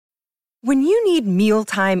When you need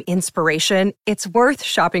mealtime inspiration, it's worth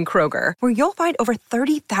shopping Kroger, where you'll find over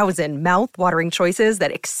 30,000 mouth-watering choices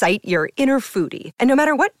that excite your inner foodie. And no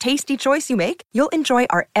matter what tasty choice you make, you'll enjoy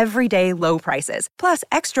our everyday low prices, plus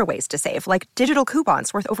extra ways to save, like digital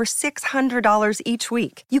coupons worth over $600 each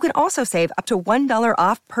week. You can also save up to $1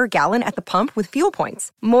 off per gallon at the pump with fuel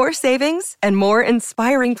points. More savings and more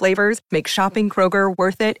inspiring flavors make shopping Kroger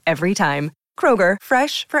worth it every time. Kroger,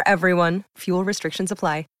 fresh for everyone. Fuel restrictions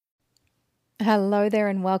apply. Hello there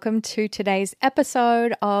and welcome to today's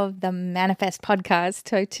episode of the Manifest Podcast.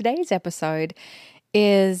 So today's episode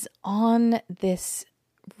is on this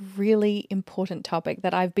really important topic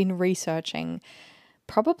that I've been researching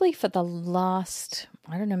probably for the last,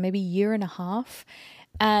 maybe year and a half.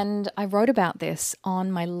 And I wrote about this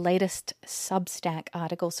on my latest Substack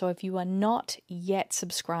article. So if you are not yet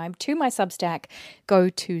subscribed to my Substack, go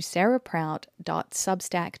to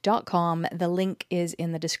sarahprout.substack.com. The link is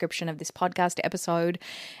in the description of this podcast episode,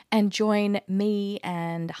 and join me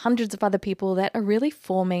and hundreds of other people that are really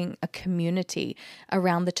forming a community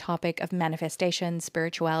around the topic of manifestation,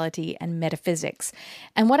 spirituality, and metaphysics.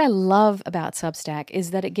 And what I love about Substack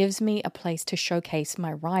is that it gives me a place to showcase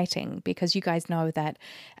my writing, because you guys know that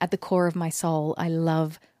at the core of my soul, I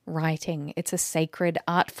love writing. It's a sacred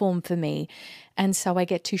art form for me. And so I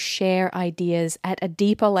get to share ideas at a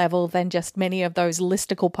deeper level than just many of those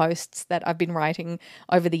listicle posts that I've been writing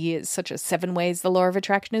over the years, such as 7 ways the law of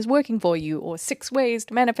attraction is working for you, or 6 ways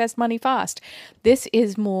to manifest money fast. This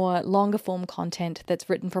is more longer form content that's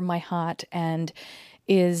written from my heart and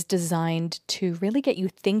is designed to really get you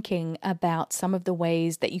thinking about some of the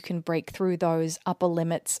ways that you can break through those upper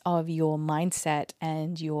limits of your mindset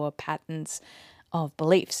and your patterns of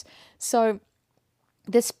beliefs. So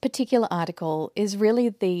this particular article is really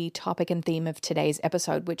the topic and theme of today's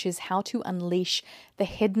episode, which is how to unleash the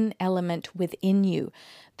hidden element within you,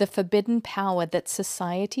 the forbidden power that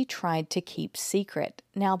society tried to keep secret.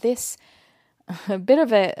 Now this, a bit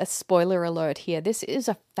of a spoiler alert here, this is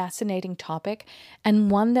a fascinating topic and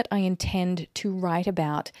one that I intend to write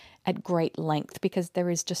about at great length because there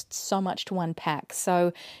is just so much to unpack.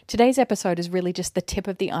 So today's episode is really just the tip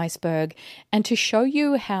of the iceberg, and to show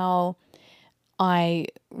you how I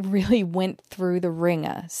really went through the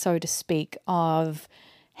ringer, so to speak, of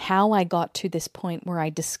how I got to this point where I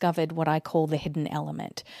discovered what I call the hidden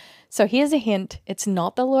element. So here's a hint. It's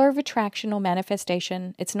not the law of attraction or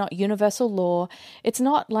manifestation. It's not universal law. It's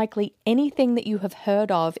not likely anything that you have heard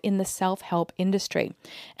of in the self-help industry.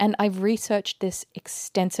 And I've researched this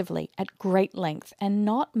extensively at great length, and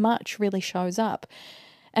not much really shows up.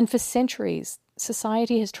 And for centuries,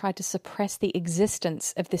 society has tried to suppress the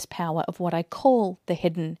existence of this power of what I call the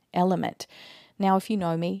hidden element. Now, if you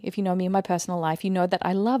know me in my personal life, you know that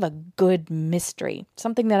I love a good mystery,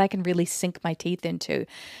 something that I can really sink my teeth into.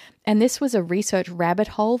 And this was a research rabbit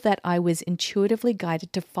hole that I was intuitively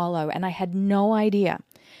guided to follow, and I had no idea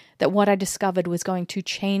that what I discovered was going to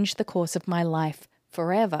change the course of my life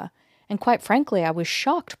forever. And quite frankly, I was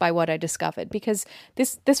shocked by what I discovered, because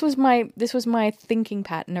this was my thinking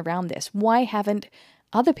pattern around this. Why haven't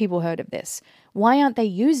other people heard of this? Why aren't they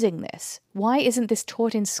using this? Why isn't this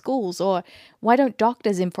taught in schools? Or why don't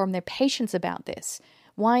doctors inform their patients about this?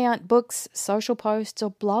 Why aren't books, social posts,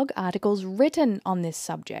 or blog articles written on this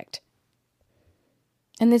subject?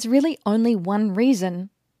 And there's really only one reason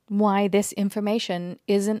why this information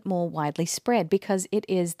isn't more widely spread, because it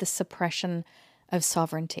is the suppression of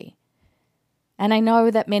sovereignty. And I know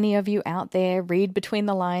that many of you out there read between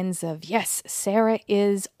the lines of, yes, Sarah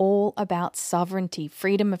is all about sovereignty,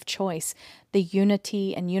 freedom of choice, the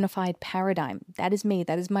unity and unified paradigm. That is me.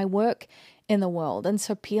 That is my work in the world. And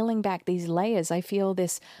so peeling back these layers, I feel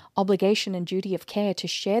this obligation and duty of care to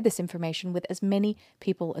share this information with as many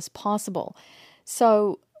people as possible.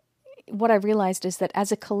 So what I realized is that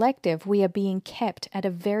as a collective, we are being kept at a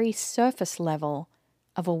very surface level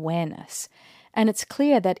of awareness. And it's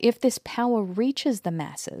clear that if this power reaches the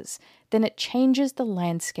masses, then it changes the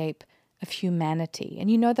landscape of humanity. And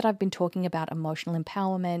you know that I've been talking about emotional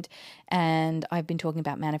empowerment, and I've been talking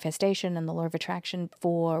about manifestation and the law of attraction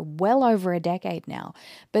for well over a decade now.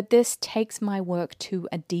 But this takes my work to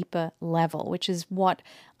a deeper level, which is what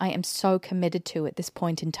I am so committed to at this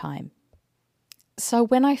point in time. So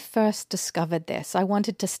when I first discovered this, I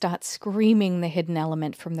wanted to start screaming the hidden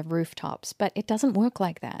element from the rooftops, but it doesn't work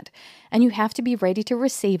like that. And you have to be ready to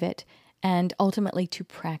receive it and ultimately to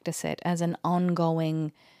practice it as an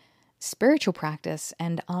ongoing spiritual practice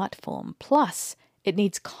and art form. Plus, it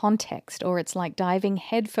needs context, or it's like diving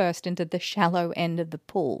headfirst into the shallow end of the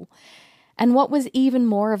pool. And what was even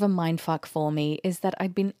more of a mindfuck for me is that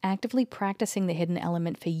I'd been actively practicing the hidden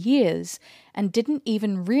element for years and didn't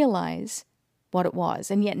even realize what it was.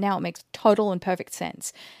 And yet now it makes total and perfect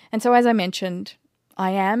sense. And so, as I mentioned,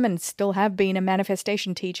 I am and still have been a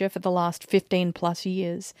manifestation teacher for the last 15 plus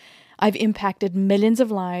years. I've impacted millions of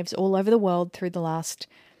lives all over the world through the last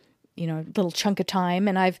little chunk of time,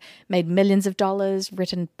 and I've made millions of dollars,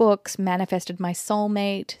 written books, manifested my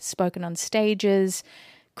soulmate, spoken on stages,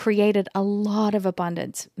 created a lot of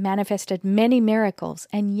abundance, manifested many miracles,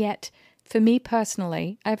 and yet, for me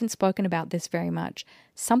personally, I haven't spoken about this very much,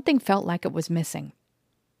 something felt like it was missing.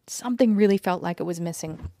 Something really felt like it was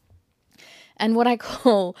missing. And what I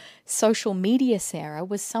call social media Sarah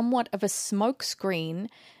was somewhat of a smokescreen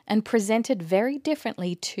and presented very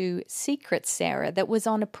differently to secret Sarah that was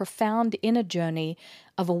on a profound inner journey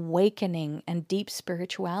of awakening and deep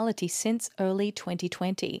spirituality since early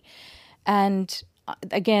 2020. And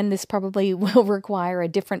again, this probably will require a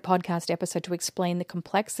different podcast episode to explain the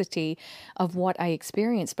complexity of what I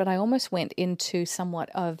experienced, but I almost went into somewhat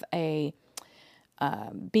of a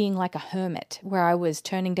being like a hermit, where I was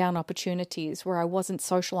turning down opportunities, where I wasn't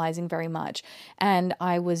socializing very much, and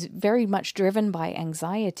I was very much driven by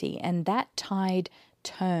anxiety, and that tide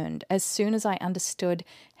turned as soon as I understood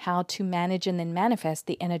how to manage and then manifest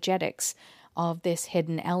the energetics of this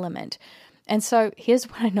hidden element. And so here's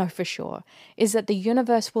what I know for sure, is that the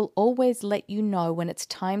universe will always let you know when it's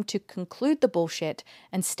time to conclude the bullshit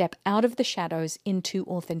and step out of the shadows into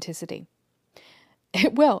authenticity.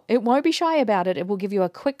 It will. It won't be shy about it. It will give you a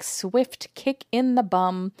quick, swift kick in the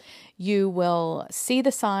bum. You will see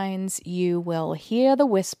the signs. You will hear the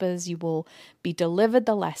whispers. You will be delivered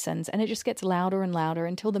the lessons. And it just gets louder and louder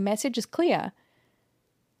until the message is clear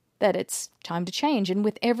that it's time to change. And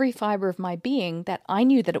with every fiber of my being, that I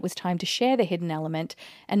knew that it was time to share the hidden element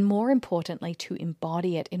and, more importantly, to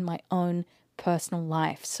embody it in my own personal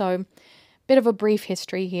life. So, bit of a brief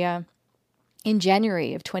history here. In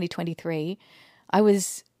January of 2023, it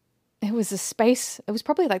was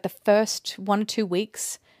probably like the first 1 or 2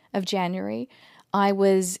 weeks of January. I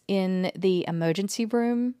was in the emergency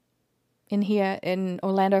room in here in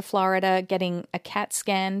Orlando, Florida, getting a CAT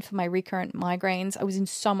scan for my recurrent migraines. I was in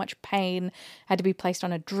so much pain, had to be placed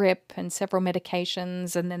on a drip and several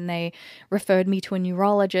medications. And then they referred me to a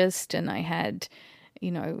neurologist, and I had,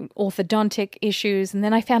 orthodontic issues. And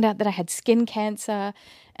then I found out that I had skin cancer.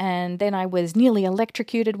 And then I was nearly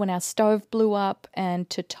electrocuted when our stove blew up. And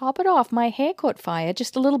to top it off, my hair caught fire,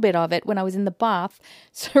 just a little bit of it, when I was in the bath,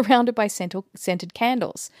 surrounded by scented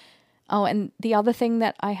candles. Oh, and the other thing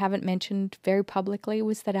that I haven't mentioned very publicly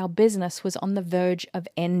was that our business was on the verge of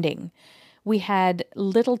ending. We had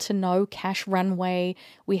little to no cash runway.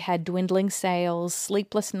 We had dwindling sales,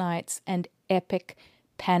 sleepless nights, and epic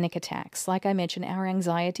panic attacks. Like I mentioned, our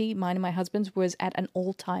anxiety, mine and my husband's, was at an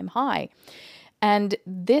all-time high. And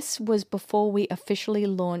this was before we officially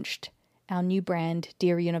launched our new brand,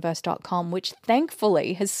 DearUniverse.com, which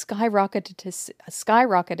thankfully has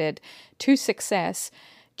skyrocketed to success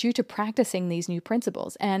due to practicing these new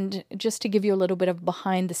principles. And just to give you a little bit of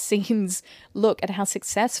behind the scenes look at how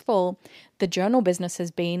successful the journal business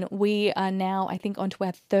has been, we are now, I think, onto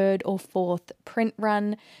our 3rd or 4th print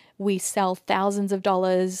run. We sell thousands of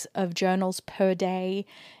dollars of journals per day,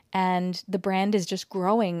 and the brand is just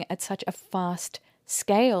growing at such a fast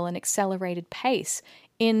scale and accelerated pace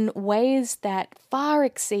in ways that far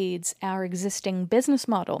exceeds our existing business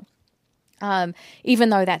model. Even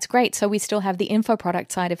though that's great. So we still have the info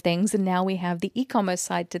product side of things, and now we have the e-commerce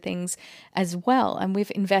side to things as well. And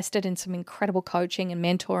we've invested in some incredible coaching and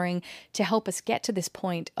mentoring to help us get to this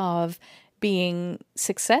point of being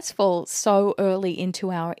successful so early into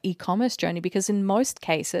our e-commerce journey, because in most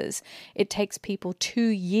cases, it takes people 2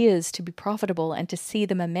 years to be profitable and to see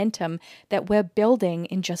the momentum that we're building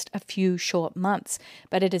in just a few short months.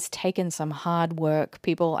 But it has taken some hard work,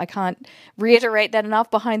 people. I can't reiterate that enough.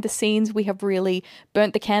 Behind the scenes, we have really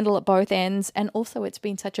burnt the candle at both ends. And also, it's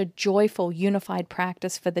been such a joyful, unified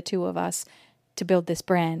practice for the two of us to build this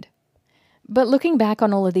brand. But looking back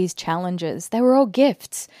on all of these challenges, they were all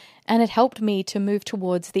gifts, and it helped me to move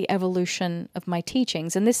towards the evolution of my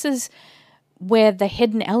teachings. And this is where the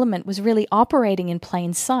hidden element was really operating in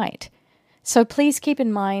plain sight. So please keep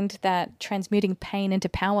in mind that transmuting pain into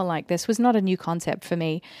power like this was not a new concept for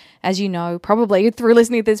me. As you know, probably through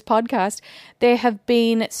listening to this podcast, there have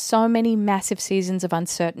been so many massive seasons of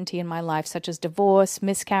uncertainty in my life, such as divorce,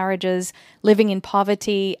 miscarriages, living in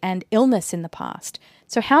poverty, and illness in the past.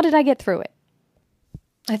 So how did I get through it?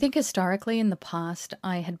 I think historically in the past,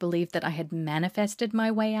 I had believed that I had manifested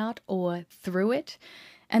my way out or through it.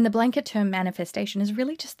 And the blanket term manifestation is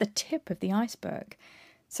really just the tip of the iceberg.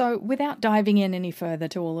 So without diving in any further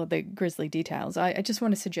to all of the grisly details, I just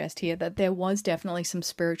want to suggest here that there was definitely some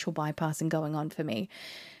spiritual bypassing going on for me.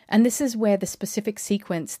 And this is where the specific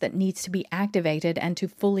sequence that needs to be activated and to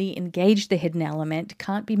fully engage the hidden element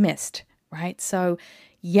can't be missed, right? So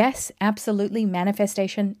yes, absolutely,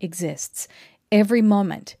 manifestation exists. Every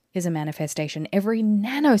moment is a manifestation. Every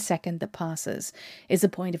nanosecond that passes is a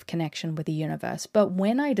point of connection with the universe. But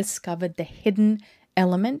when I discovered the hidden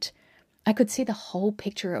element, I could see the whole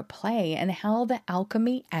picture at play and how the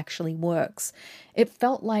alchemy actually works. It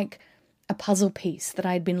felt like a puzzle piece that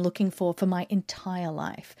I'd been looking for my entire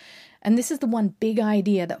life. And this is the one big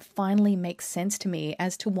idea that finally makes sense to me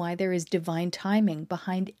as to why there is divine timing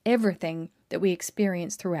behind everything that we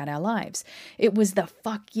experience throughout our lives. It was the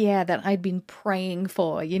fuck yeah that I'd been praying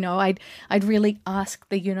for. I'd really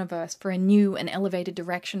asked the universe for a new and elevated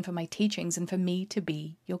direction for my teachings and for me to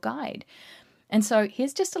be your guide. And so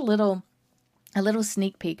here's just a little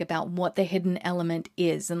sneak peek about what the hidden element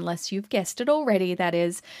is, unless you've guessed it already. That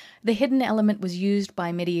is, the hidden element was used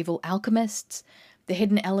by medieval alchemists. The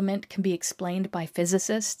hidden element can be explained by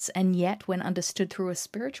physicists, and yet when understood through a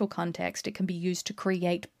spiritual context, it can be used to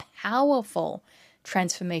create powerful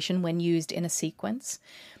transformation when used in a sequence.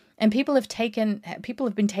 And people have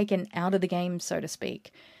been taken out of the game, so to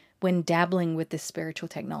speak, when dabbling with this spiritual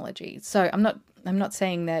technology. So I'm not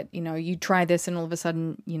saying that, you try this and all of a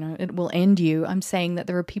sudden, it will end you. I'm saying that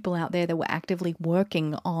there are people out there that were actively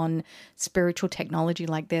working on spiritual technology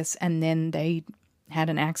like this, and then they had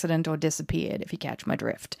an accident or disappeared, if you catch my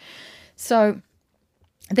drift. So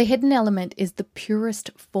the hidden element is the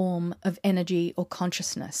purest form of energy or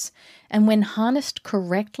consciousness. And when harnessed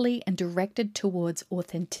correctly and directed towards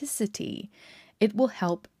authenticity, it will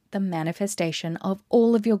help the manifestation of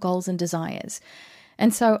all of your goals and desires.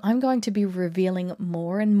 And so I'm going to be revealing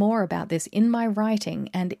more and more about this in my writing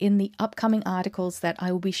and in the upcoming articles that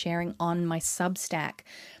I will be sharing on my Substack.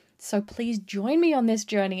 So please join me on this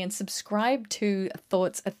journey and subscribe to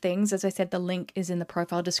Thoughts Are Things. As I said, the link is in the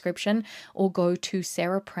profile description, or go to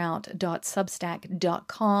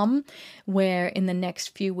sarahprout.substack.com, where in the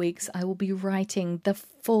next few weeks I will be writing the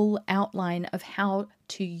full outline of how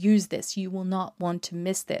to use this. You will not want to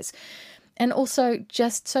miss this. And also,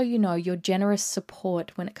 just so you know, your generous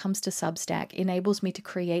support when it comes to Substack enables me to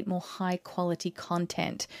create more high quality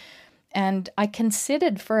content. And I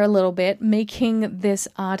considered for a little bit making this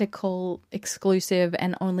article exclusive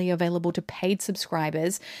and only available to paid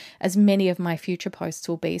subscribers, as many of my future posts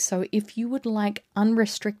will be. So if you would like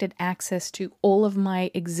unrestricted access to all of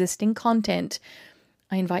my existing content,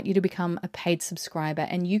 I invite you to become a paid subscriber.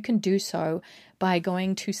 And you can do so by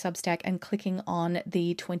going to Substack and clicking on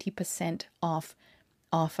the 20% off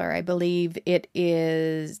offer. I believe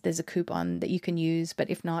there's a coupon that you can use, but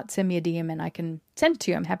if not, send me a DM and I can send it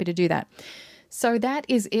to you. I'm happy to do that. So that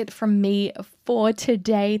is it from me for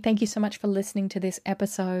today. Thank you so much for listening to this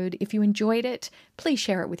episode. If you enjoyed it, please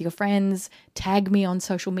share it with your friends. Tag me on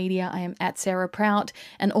social media. I am at Sarah Prout,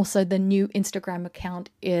 and also the new Instagram account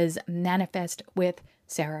is Manifest with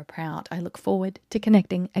Sarah Prout. I look forward to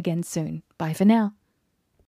connecting again soon. Bye for now.